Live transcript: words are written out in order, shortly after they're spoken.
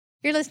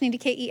You're listening to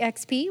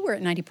KEXP. We're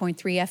at 90.3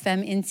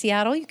 FM in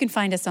Seattle. You can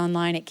find us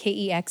online at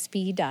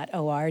kexp.org.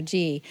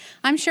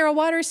 I'm Cheryl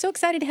Waters. So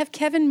excited to have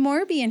Kevin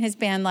Morby and his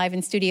band live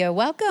in studio.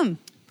 Welcome.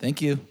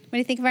 Thank you. What do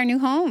you think of our new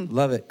home?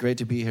 Love it. Great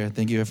to be here.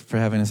 Thank you for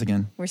having us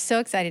again. We're so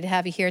excited to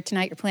have you here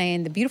tonight. You're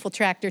playing the beautiful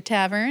Tractor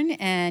Tavern,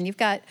 and you've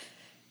got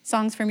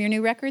songs from your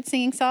new record,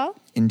 Singing Saw?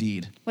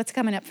 Indeed. What's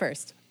coming up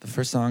first? The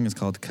first song is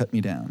called Cut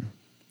Me Down.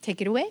 Take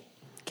it away.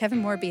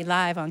 Kevin Morby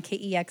live on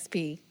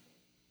KEXP.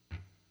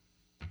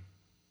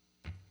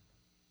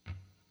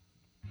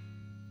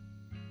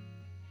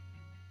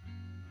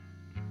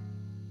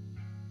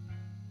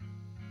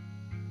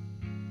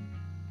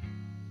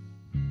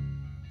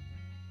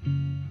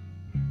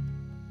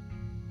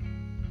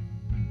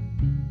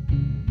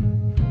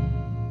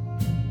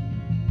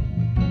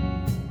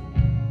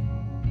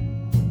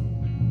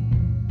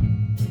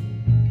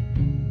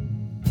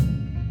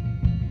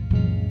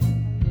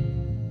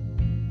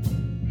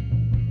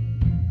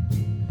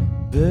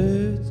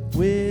 Birds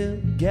will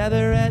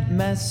gather at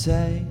my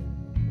side.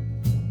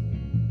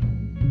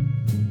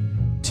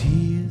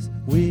 Tears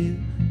will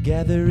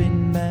gather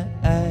in my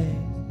eyes.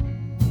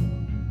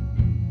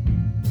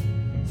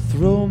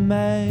 Throw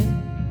my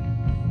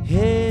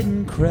head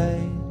and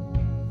cry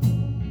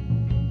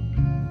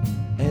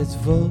as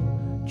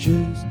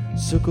vultures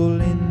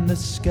circle in the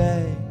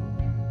sky.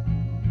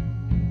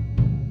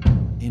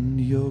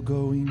 And you're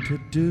going to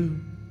do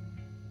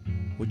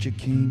what you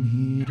came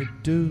here to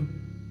do.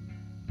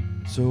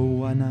 So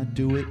why not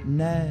do it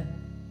now?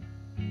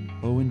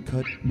 Oh, and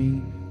cut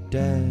me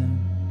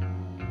down.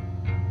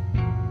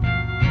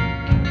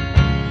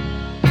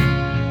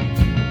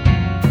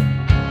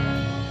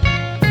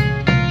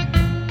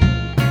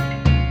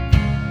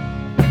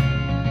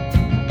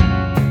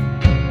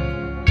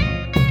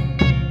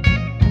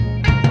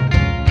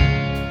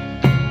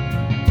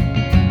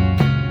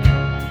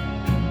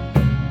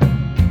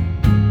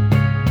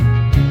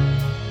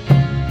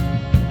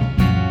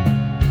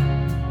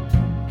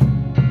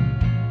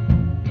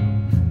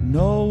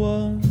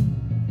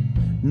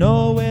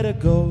 Nowhere to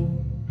go.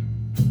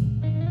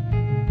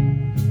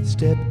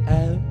 Step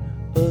out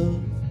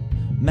of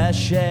my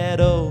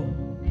shadow.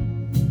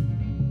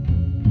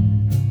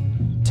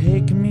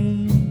 Take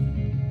me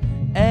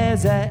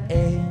as I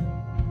am,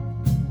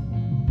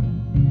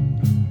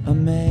 a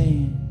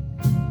man.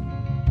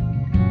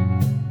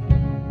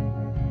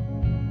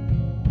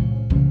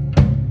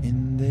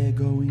 And they're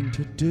going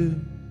to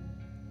do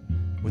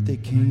what they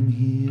came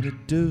here to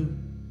do.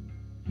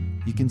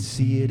 You can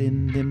see it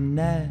in them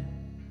now.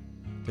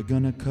 They're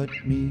gonna cut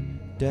me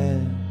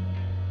down.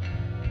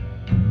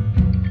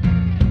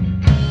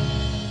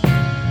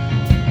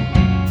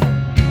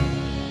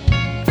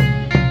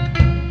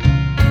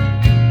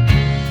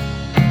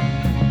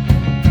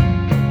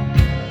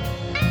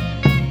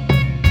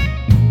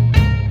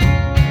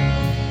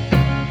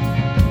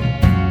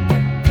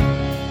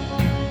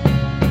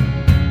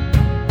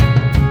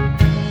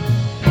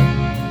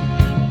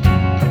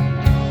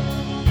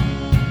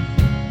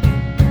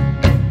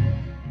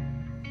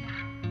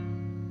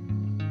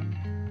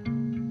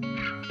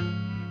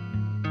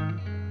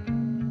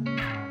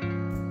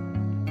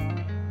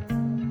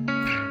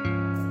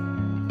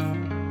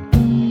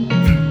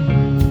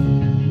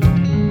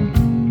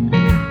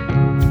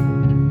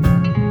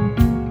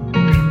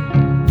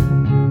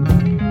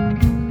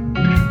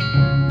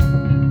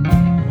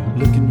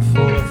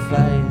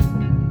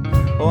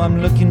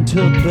 Looking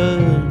to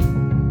burn.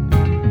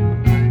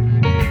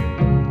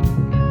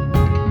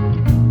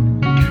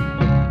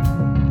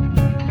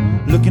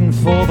 Looking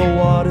for the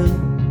water,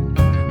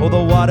 or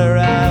the water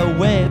I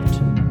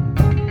wept.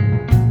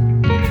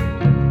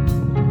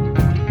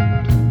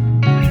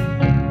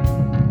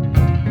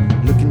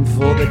 Looking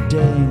for the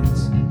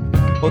dance,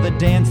 or the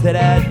dance that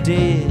I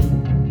did.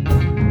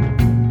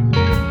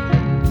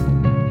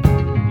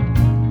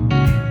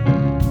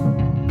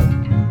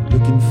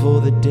 Looking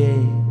for the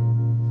day,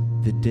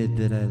 the dead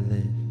that I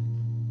live.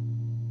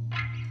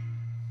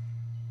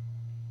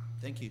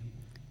 Thank you.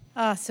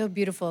 Ah, so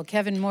beautiful.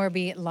 Kevin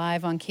Morby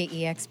live on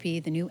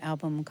KEXP, the new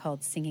album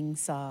called Singing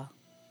Saw.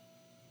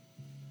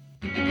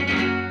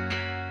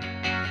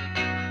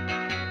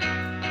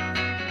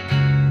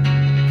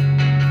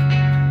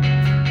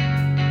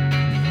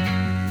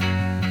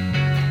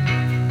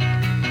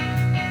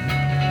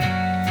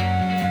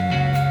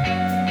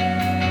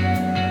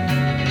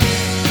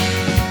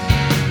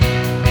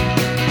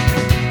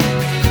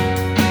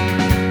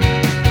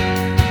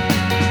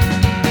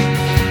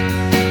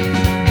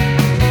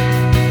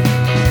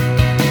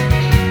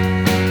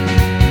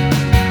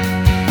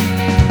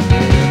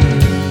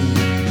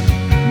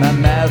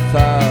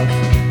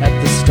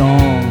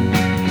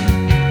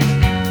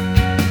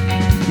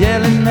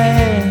 Yelling,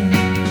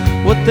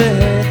 man, what the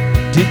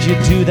heck did you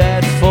do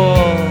that for?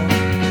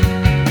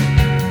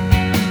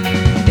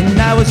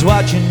 And I was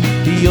watching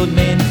the old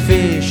men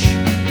fish,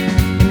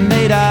 and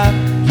they'd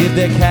give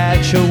their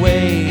catch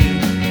away.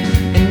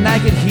 And I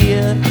could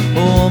hear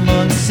a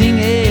woman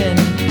singing,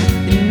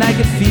 and I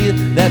could feel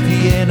that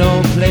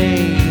piano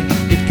play.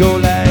 It'd go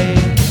like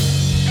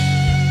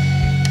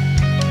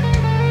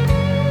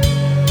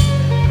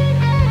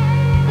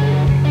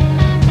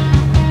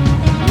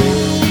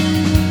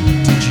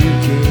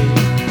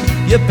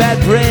your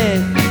bad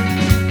breath.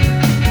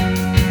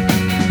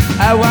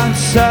 I want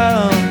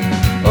some,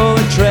 or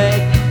a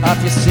drag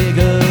off your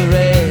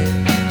cigarette.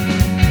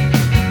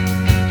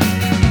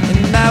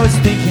 And I was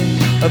thinking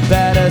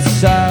about a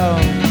song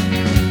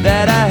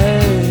that I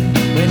heard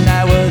when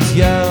I was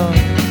young.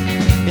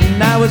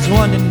 And I was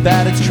wondering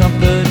about its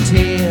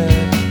trumpeter,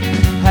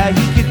 how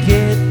he could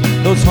get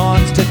those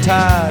horns to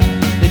talk.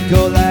 They'd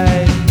go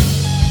like,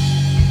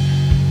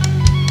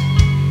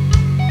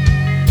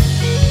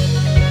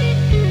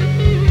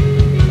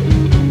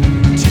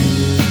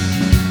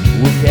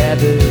 were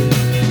gathered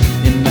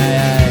in my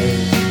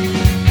eyes,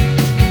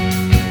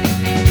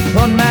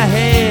 on my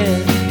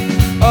head,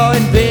 oh,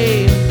 and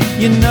babe,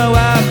 you know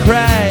I'll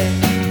cry.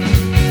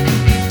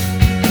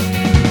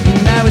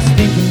 And I was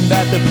thinking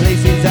about the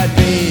places I've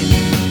been,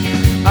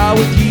 all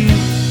with you,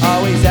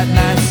 always at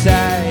my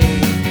side,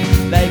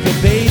 like a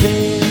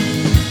baby.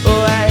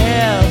 Oh, I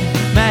held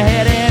my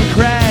head and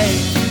cried.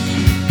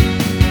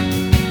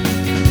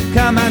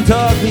 Come on,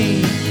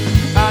 Dorothy,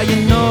 oh, you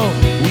know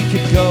we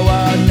could go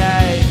all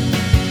night.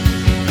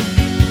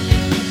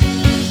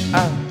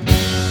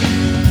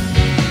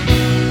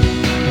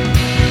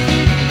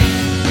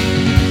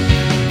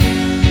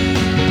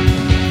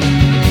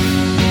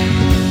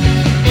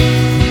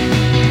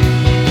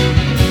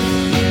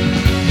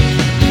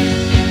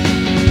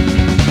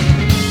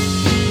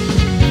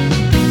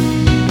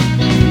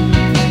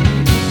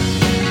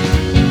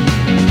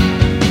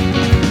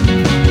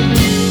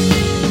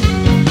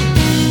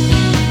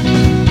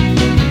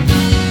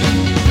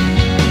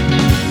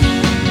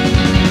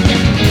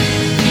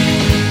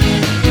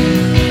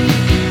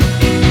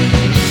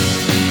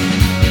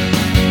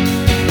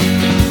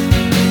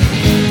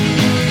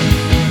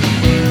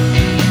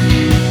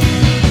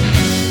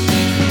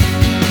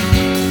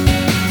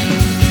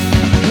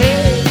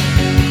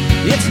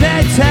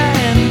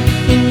 Nighttime,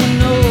 and you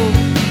know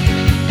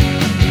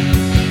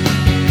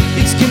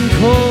it's getting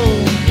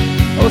cold.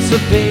 Oh, so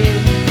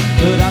babe,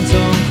 put on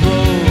some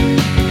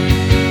clothes.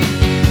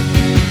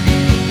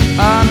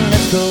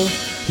 Let's go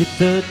hit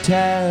the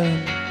town,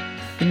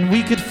 and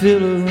we could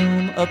fill a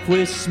room up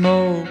with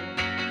smoke.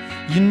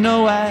 You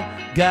know I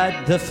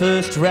got the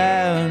first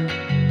round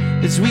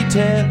as we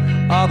tell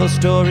all those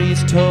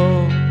stories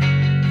told,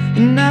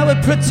 and I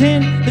would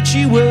pretend that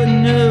you were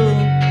new,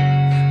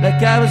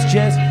 like I was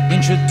just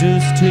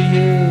introduced to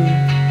you.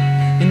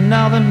 And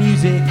all the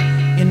music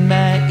in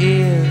my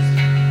ears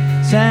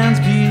sounds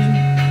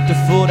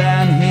beautiful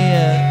down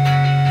here,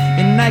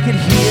 and I could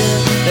hear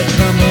that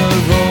drummer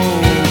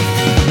roll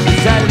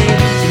as I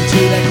listened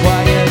to that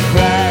choir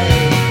cry,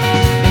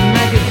 and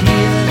I could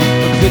hear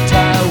a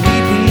guitar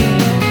weeping.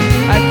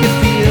 I could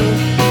feel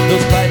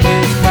those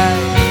pipers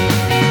pipe,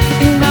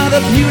 and all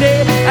the beauty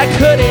I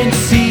couldn't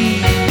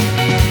see,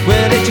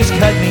 well, it just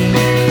cut me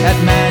at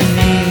my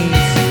knees.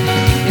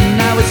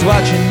 I was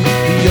watching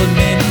the old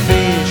men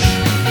fish,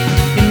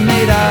 and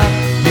they'd all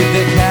give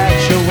their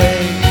catch away,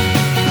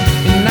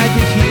 and I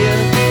could hear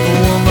a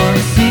woman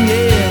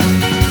singing,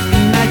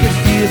 and I could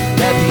feel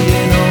that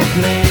piano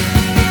play.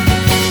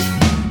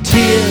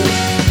 Tears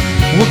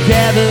were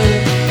gathered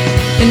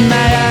in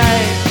my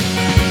eyes,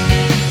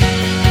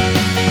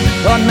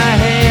 on my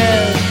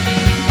head,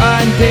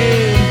 oh, and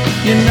babe,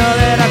 you know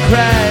that I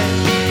cried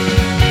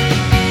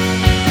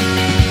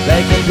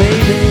like a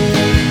baby.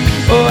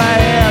 Oh, I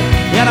had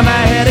out of my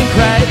head and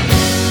cried.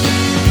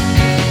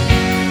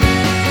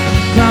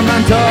 Come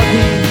on,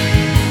 talking,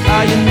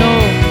 oh, you know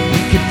we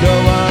could go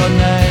all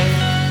night.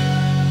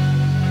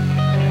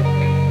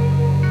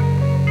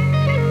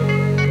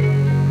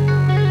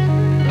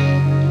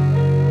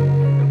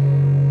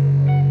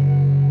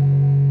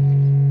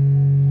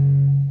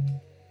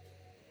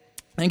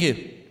 Thank you.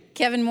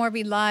 Kevin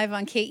Morby live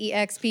on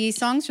KEXP.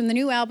 Songs from the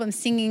new album,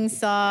 Singing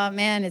Saw.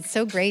 Man, it's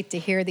so great to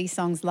hear these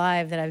songs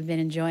live that I've been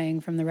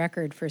enjoying from the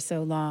record for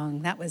so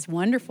long. That was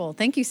wonderful.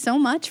 Thank you so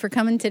much for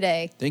coming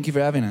today. Thank you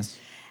for having us.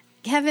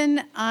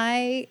 Kevin,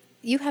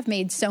 you have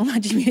made so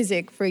much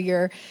music for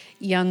your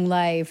young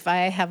life.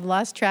 I have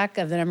lost track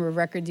of the number of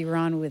records you were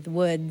on with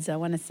Woods. I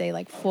want to say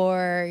like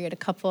 4. You had a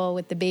couple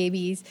with the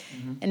Babies.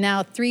 Mm-hmm. And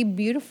now 3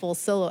 beautiful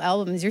solo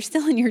albums. You're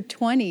still in your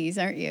 20s,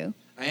 aren't you?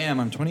 I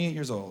am. I'm 28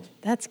 years old.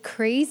 That's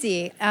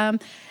crazy.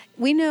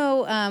 We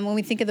know when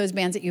we think of those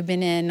bands that you've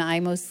been in, I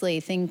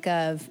mostly think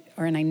of,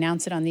 and I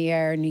announce it on the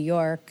air, New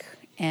York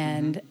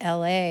and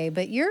L.A.,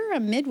 but you're a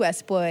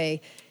Midwest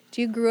boy.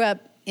 You grew up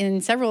in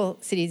several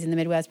cities in the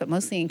Midwest, but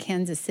mostly in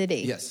Kansas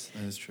City. Yes,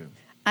 that is true.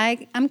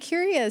 I'm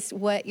curious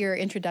what your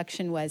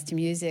introduction was to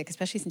music,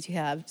 especially since you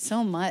have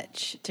so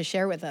much to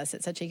share with us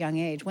at such a young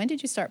age. When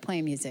did you start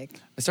playing music?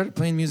 I started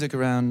playing music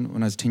around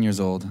when I was 10 years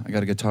old. I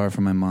got a guitar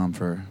from my mom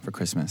for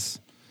Christmas.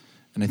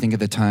 And I think at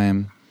the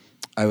time,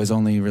 I was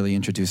only really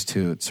introduced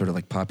to sort of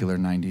like popular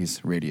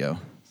 90s radio.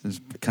 It's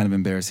kind of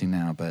embarrassing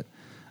now, but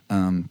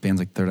bands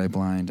like Third Eye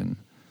Blind and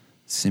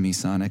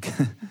Semisonic,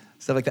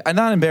 stuff like that.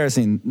 Not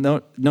embarrassing,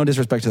 no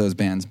disrespect to those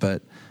bands,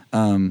 but...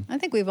 I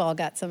think we've all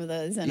got some of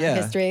those in our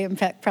history, in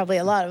fact, probably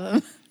a lot of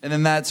them. And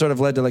then that sort of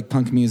led to like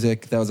punk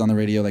music that was on the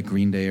radio, like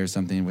Green Day or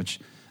something,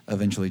 which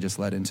eventually just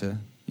led into,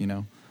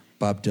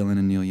 Bob Dylan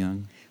and Neil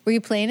Young. Were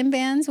you playing in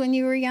bands when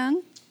you were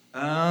young?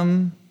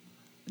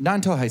 Not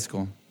until high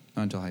school.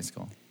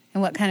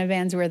 And what kind of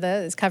bands were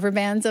those? Cover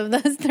bands of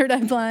those Third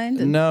Eye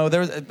Blind? No,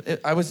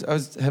 I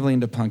was heavily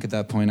into punk at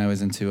that point. I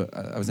was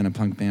in a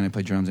punk band I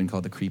played drums in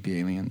called the Creepy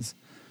Aliens.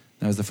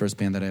 That was the first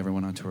band that I ever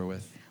went on tour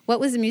with. What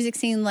was the music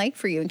scene like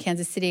for you in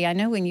Kansas City? I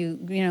know when you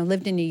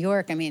lived in New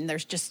York, I mean,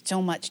 there's just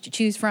so much to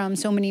choose from,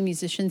 so many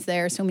musicians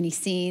there, so many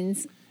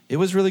scenes. It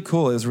was really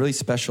cool. It was really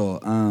special.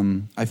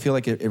 I feel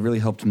like it really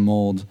helped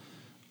mold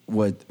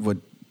what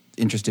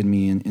interested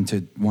me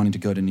into wanting to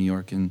go to New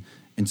York and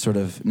sort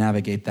of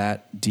navigate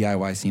that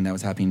DIY scene that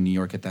was happening in New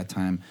York at that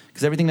time.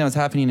 Because everything that was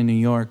happening in New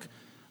York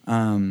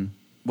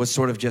was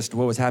sort of just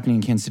what was happening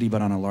in Kansas City,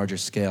 but on a larger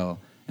scale.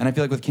 And I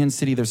feel like with Kansas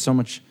City, there's so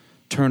much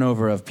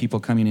turnover of people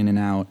coming in and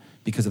out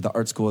because of the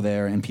art school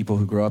there, and people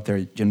who grow up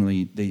there,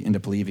 generally, they end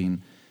up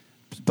leaving.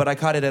 But I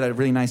caught it at a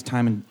really nice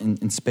time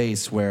in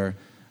space where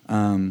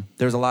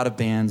there's a lot of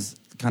bands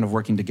kind of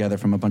working together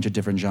from a bunch of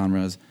different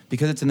genres.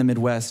 Because it's in the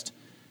Midwest,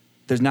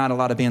 there's not a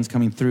lot of bands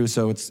coming through,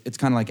 so it's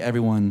kind of like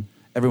everyone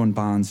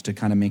bonds to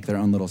kind of make their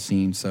own little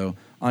scene. So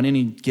on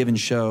any given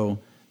show,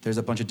 there's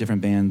a bunch of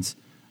different bands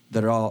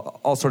that are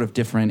all sort of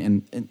different,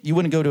 and you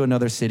wouldn't go to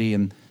another city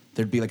and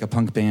there'd be like a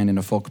punk band and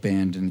a folk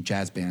band and a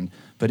jazz band.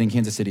 But in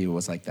Kansas City, it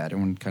was like that.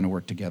 Everyone kind of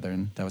worked together,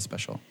 and that was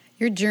special.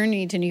 Your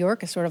journey to New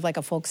York is sort of like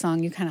a folk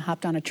song. You kind of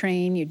hopped on a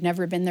train. You'd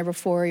never been there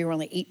before. You were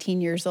only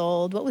 18 years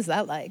old. What was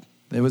that like?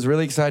 It was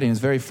really exciting. It was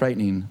very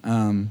frightening,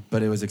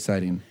 but it was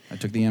exciting. I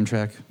took the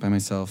Amtrak by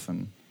myself,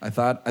 and I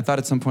thought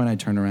at some point I'd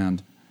turn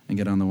around and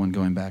get on the one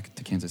going back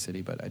to Kansas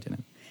City, but I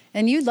didn't.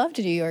 And you loved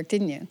New York,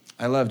 didn't you?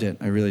 I loved it.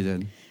 I really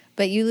did.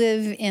 But you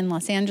live in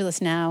Los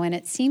Angeles now, and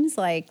it seems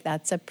like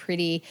that's a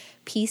pretty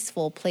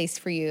peaceful place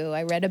for you.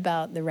 I read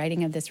about the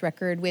writing of this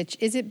record, which,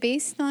 is it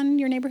based on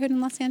your neighborhood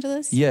in Los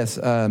Angeles? Yes,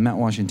 Mount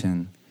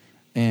Washington.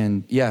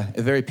 And yeah,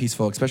 very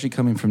peaceful, especially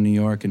coming from New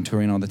York and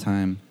touring all the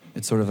time.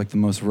 It's sort of like the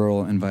most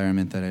rural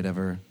environment that I'd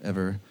ever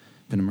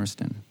been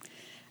immersed in.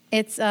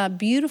 It's a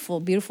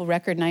beautiful, beautiful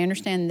record, and I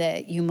understand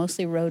that you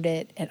mostly wrote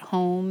it at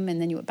home, and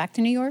then you went back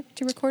to New York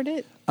to record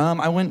it?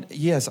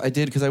 Yes, I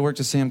did, because I worked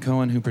with Sam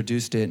Cohen, who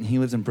produced it, and he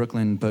lives in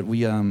Brooklyn, but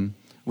we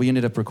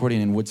ended up recording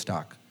in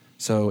Woodstock,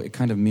 so it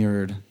kind of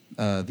mirrored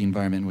the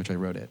environment in which I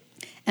wrote it.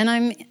 And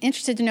I'm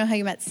interested to know how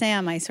you met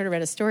Sam. I sort of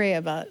read a story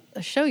about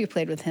a show you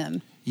played with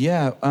him.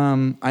 Yeah,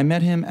 I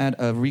met him at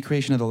a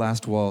recreation of The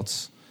Last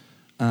Waltz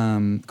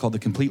called The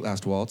Complete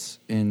Last Waltz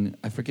in,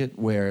 I forget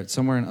where,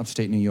 somewhere in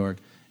upstate New York.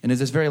 And it's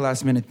this very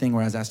last-minute thing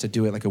where I was asked to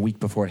do it like a week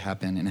before it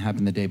happened, and it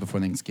happened the day before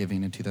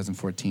Thanksgiving in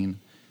 2014.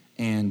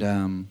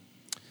 And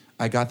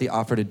I got the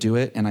offer to do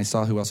it, and I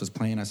saw who else was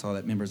playing. I saw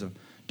that members of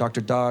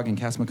Dr. Dog and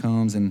Cass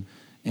McCombs and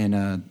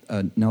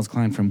Nels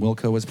Klein from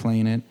Wilco was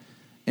playing it.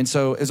 And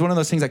so it was one of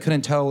those things I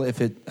couldn't tell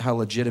how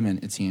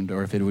legitimate it seemed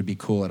or if it would be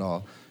cool at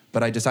all.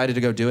 But I decided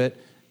to go do it,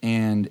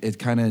 and it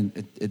was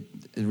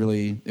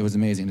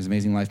amazing. It was an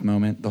amazing life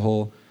moment. The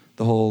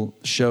whole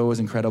show was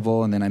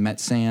incredible, and then I met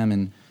Sam,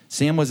 and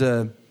Sam was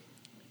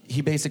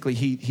he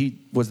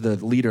was the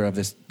leader of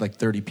this like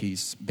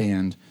 30-piece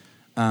band,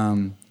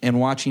 and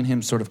watching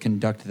him sort of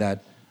conduct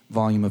that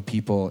volume of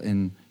people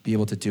and be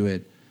able to do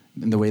it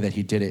in the way that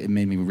he did it, it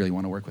made me really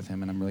want to work with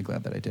him, and I'm really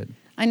glad that I did.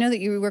 I know that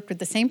you worked with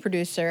the same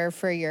producer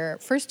for your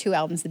first two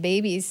albums, The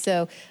Babies,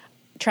 so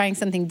trying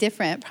something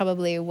different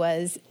probably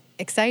was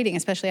exciting,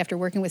 especially after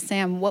working with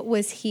Sam. What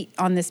was he,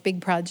 on this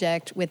big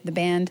project with the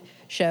band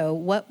show,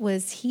 what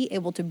was he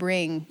able to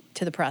bring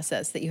to the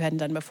process that you hadn't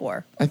done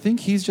before? I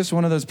think he's just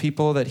one of those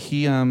people that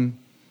he can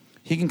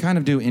kind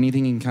of do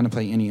anything. He can kind of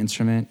play any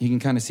instrument. He can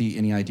kind of see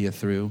any idea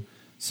through.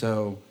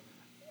 So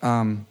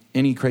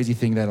any crazy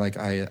thing that like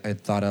I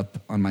thought up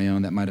on my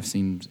own that might have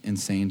seemed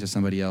insane to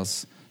somebody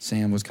else,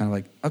 Sam was kind of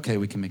like, okay,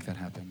 we can make that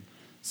happen.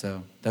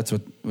 So that's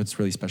what's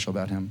really special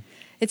about him.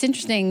 It's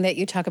interesting that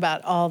you talk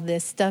about all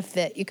this stuff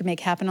that you can make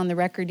happen on the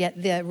record, yet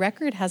the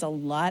record has a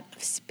lot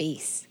of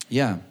space.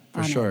 Yeah,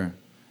 for sure.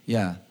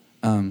 Yeah.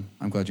 I'm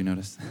glad you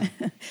noticed.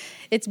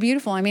 It's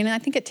beautiful. I mean, I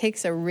think it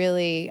takes a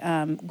really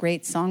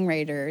great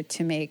songwriter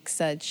to make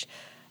such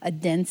a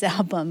dense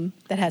album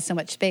that has so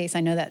much space.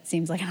 I know that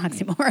seems like an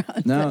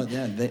oxymoron. No,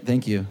 yeah,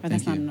 thank you. Or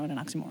that's not what an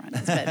oxymoron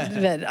is,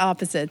 but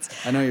opposites.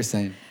 I know what you're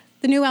saying.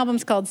 The new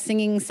album's called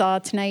Singing Saw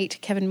Tonight.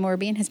 Kevin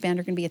Morby and his band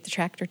are going to be at the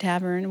Tractor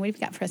Tavern. What have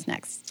you got for us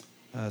next?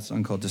 A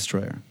song called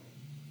Destroyer.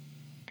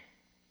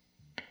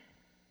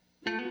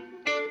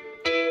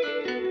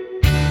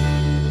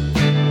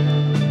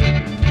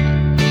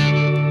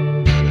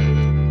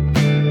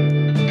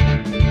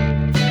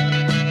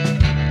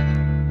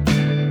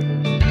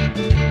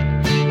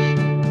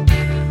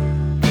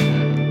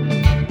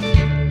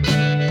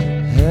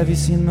 Have you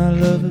seen my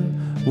lover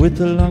with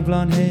the long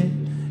blonde hair?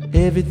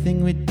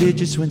 Everything we did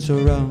just went so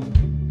wrong.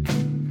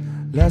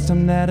 Last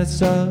time that I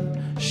saw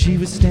her, she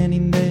was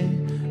standing there.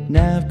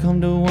 Now I've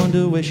come to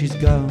wonder where she's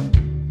gone.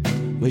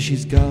 Where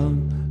she's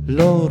gone,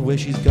 Lord, where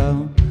she's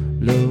gone,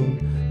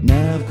 Lord.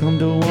 Now I've come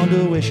to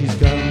wonder where she's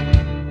gone.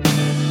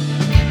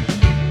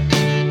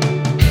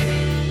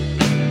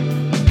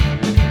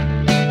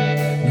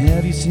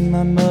 seen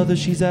my mother?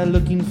 She's out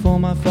looking for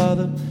my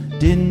father.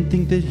 Didn't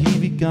think that he'd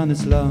be gone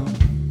this long.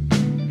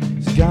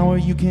 He's gone where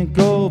you can't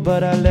go,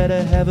 but I let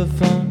her have her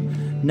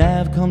fun. Now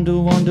I've come to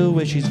wonder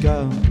where she's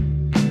gone.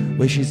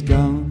 Where she's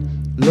gone,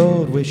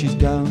 Lord, where she's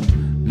gone,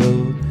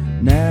 Lord.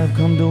 Now I've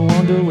come to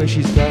wonder where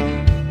she's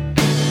gone.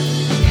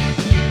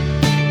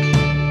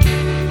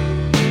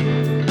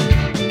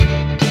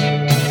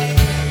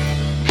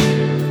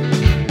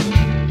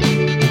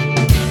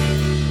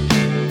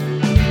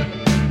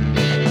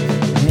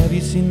 Have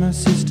you seen my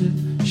sister?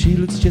 She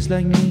looks just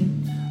like me.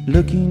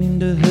 Looking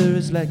into her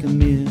is like a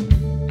mirror.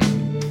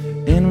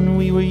 And when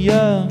we were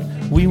young,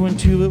 we weren't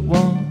two at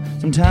one.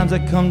 Sometimes I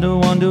come to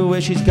wonder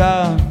where she's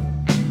gone.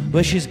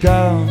 Where she's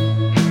gone,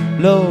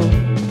 Lord,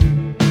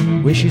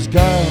 where she's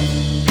gone.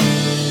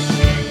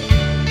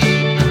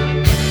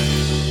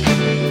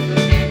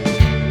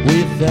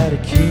 Without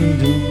a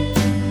kingdom,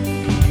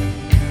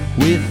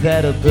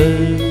 without a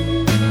bird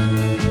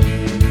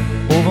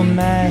over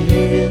my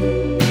head.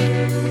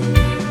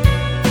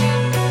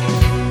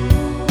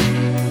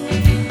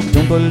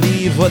 Don't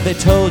believe what they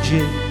told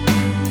you,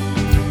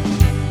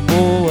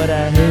 or what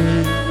I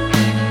heard,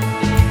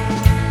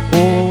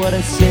 or what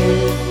I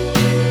said.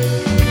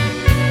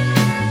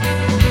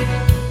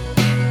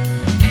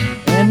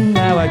 And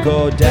now I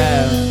go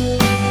down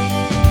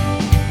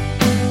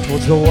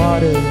towards the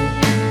water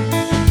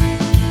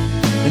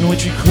in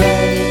which we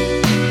cried.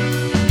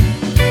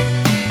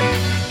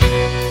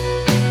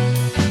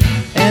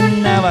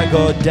 And now I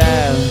go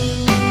down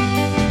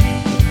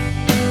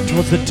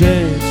towards the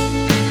dirt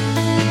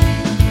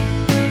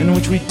in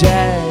which we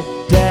died,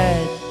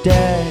 died,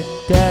 died,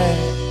 died.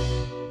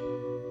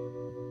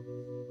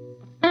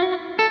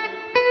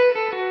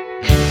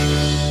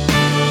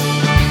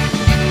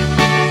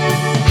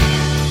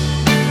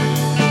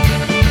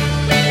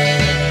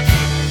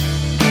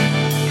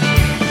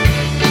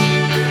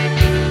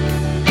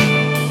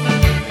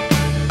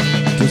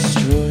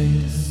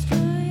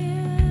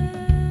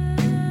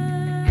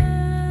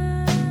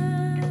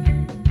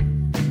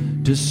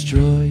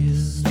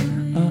 Destroyers,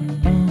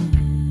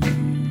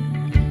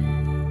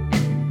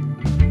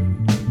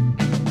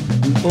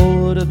 And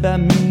oh, what about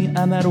me?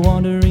 I'm out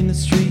wandering the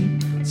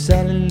street,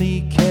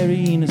 silently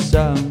carrying a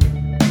song.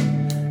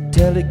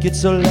 Till it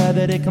gets so loud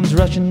that it comes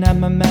rushing out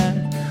my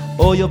mouth.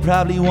 Oh, you'll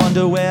probably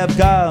wonder where I've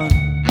gone.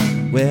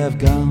 Where I've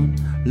gone,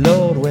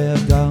 Lord, where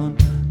I've gone,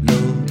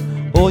 Lord.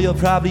 Oh, you'll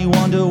probably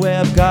wonder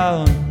where I've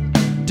gone.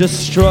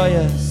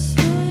 Destroyers.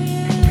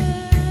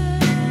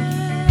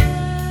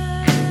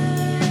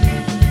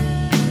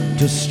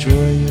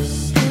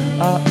 Destroyers,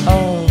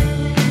 oh.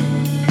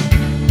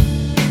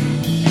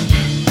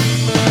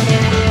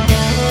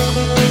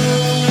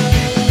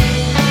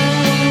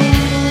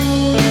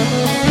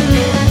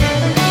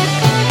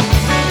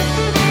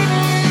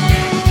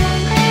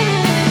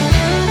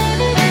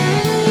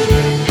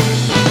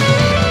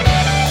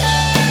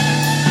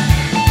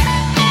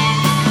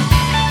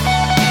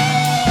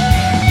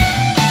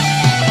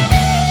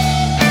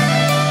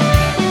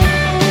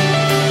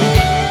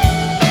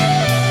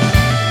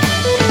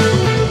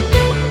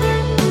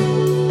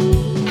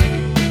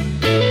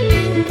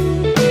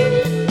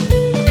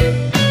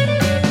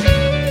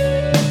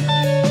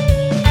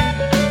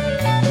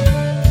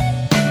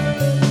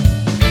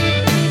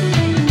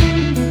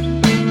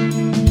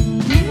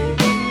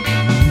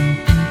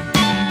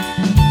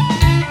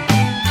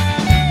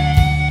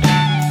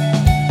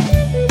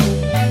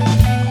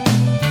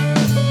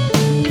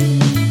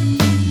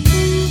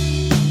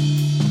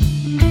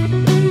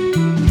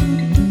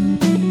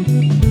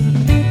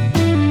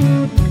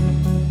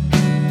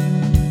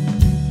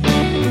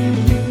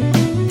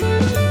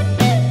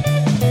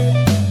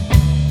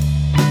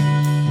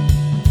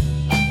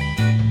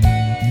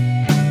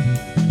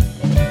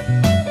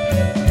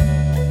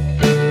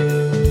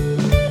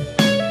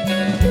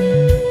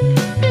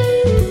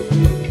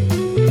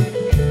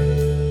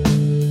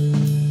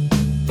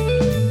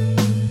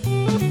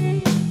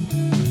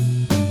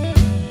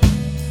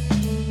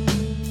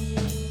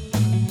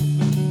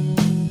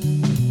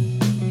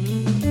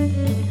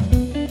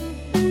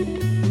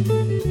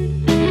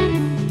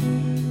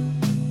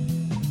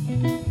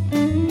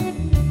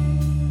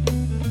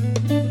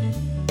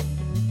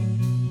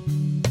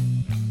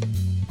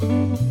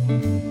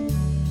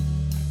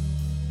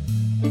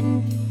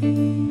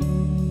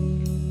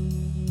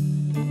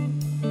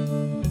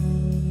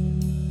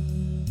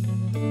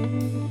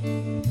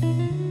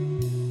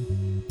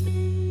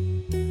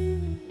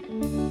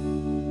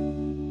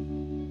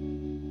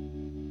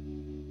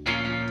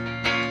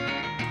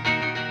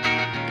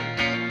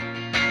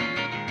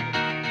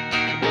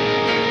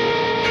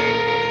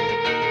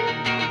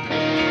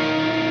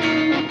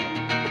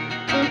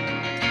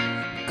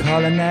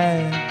 Calling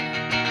out,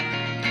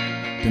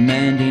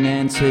 demanding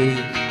answers,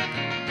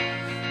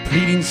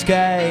 pleading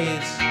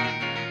skies,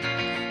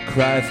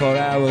 cry for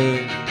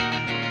hours,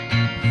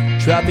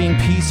 dropping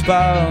peace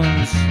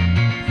bombs,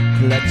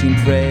 collecting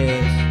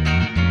prayers,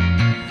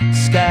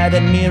 sky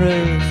that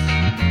mirrors,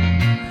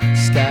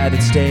 sky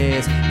that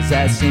stares as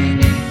I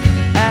sing.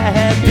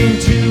 have been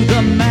to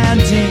the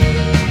mountain,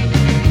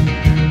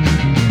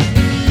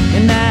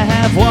 and I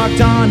have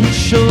walked on his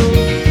shore,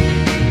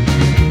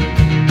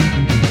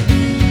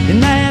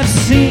 and I have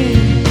seen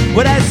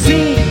what I've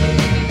seen,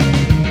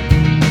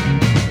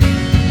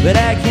 but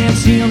I can't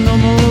see him no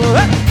more.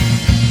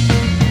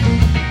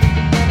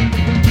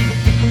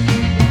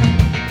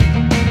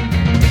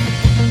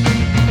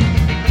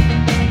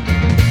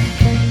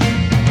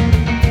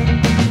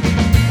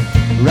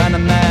 Run a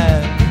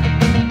map,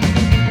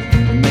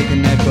 make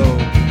an echo,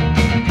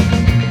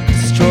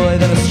 destroy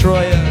the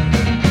destroyer,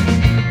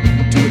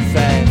 do it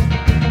fast.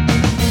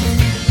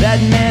 That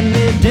man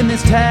lived in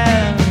this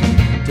town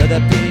till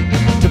the pig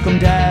took him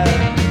down.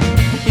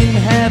 And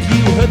have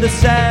you heard the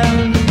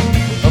sound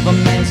of a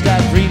man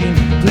start breathing?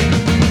 Please.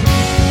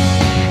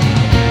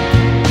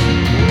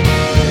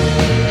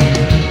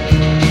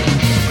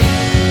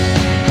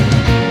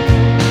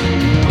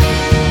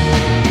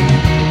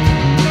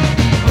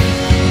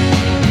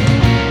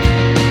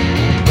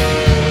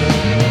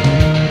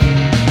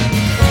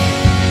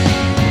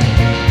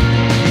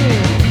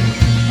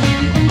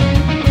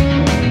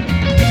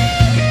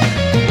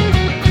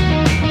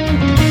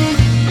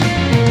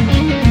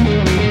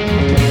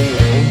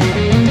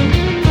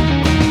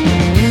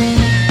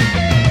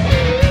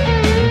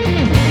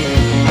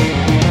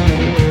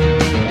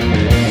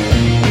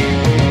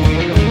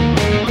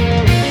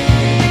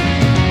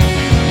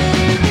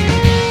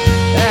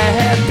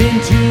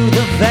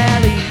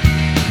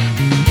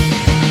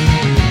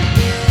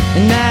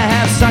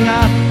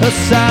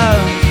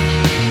 Song.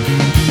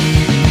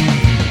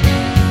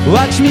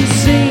 Watch me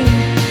sing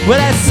what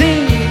I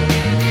sing.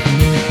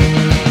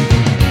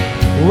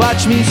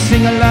 Watch me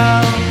sing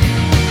along.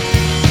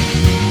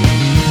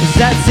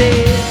 As I say,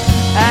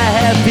 I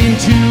have been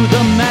to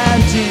the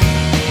mountain,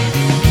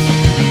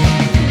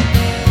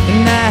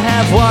 and I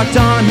have walked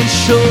on his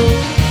shore,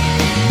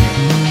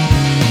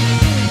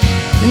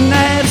 and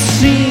I have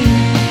seen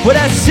what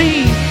I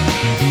see,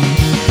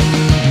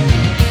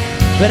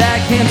 but I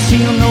can't see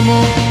him no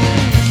more.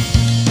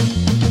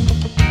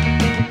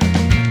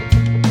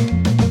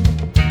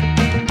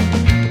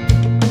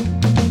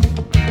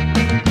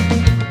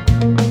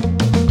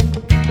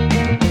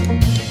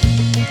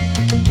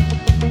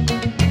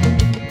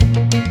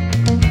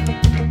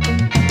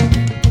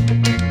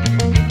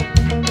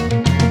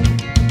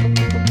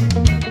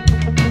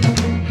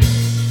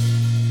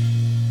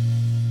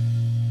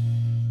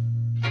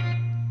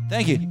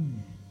 Thank you.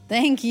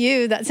 Thank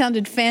you. That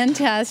sounded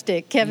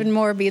fantastic. Kevin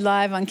Morby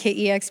live on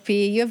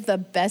KEXP. You have the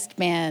best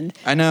band.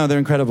 I know, they're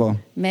incredible.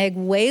 Meg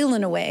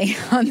wailing away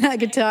on that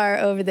guitar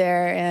over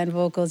there, and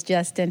vocals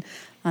Justin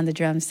on the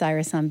drums,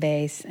 Cyrus on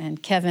bass.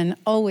 And Kevin,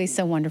 always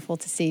so wonderful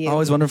to see you.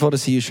 Always wonderful to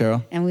see you,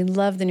 Cheryl. And we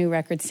love the new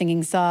record,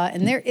 Singing Saw.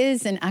 And there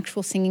is an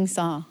actual singing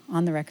saw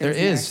on the record. There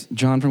is.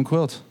 John from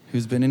Quilt,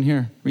 who's been in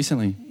here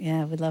recently.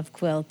 Yeah, we love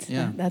Quilt.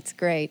 Yeah. That's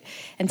great.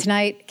 And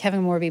tonight,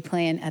 Kevin Morby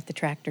playing at the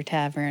Tractor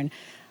Tavern.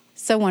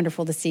 So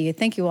wonderful to see you.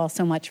 Thank you all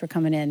so much for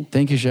coming in.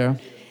 Thank you, Cheryl.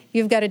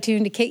 You've got to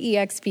tune to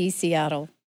KEXP Seattle.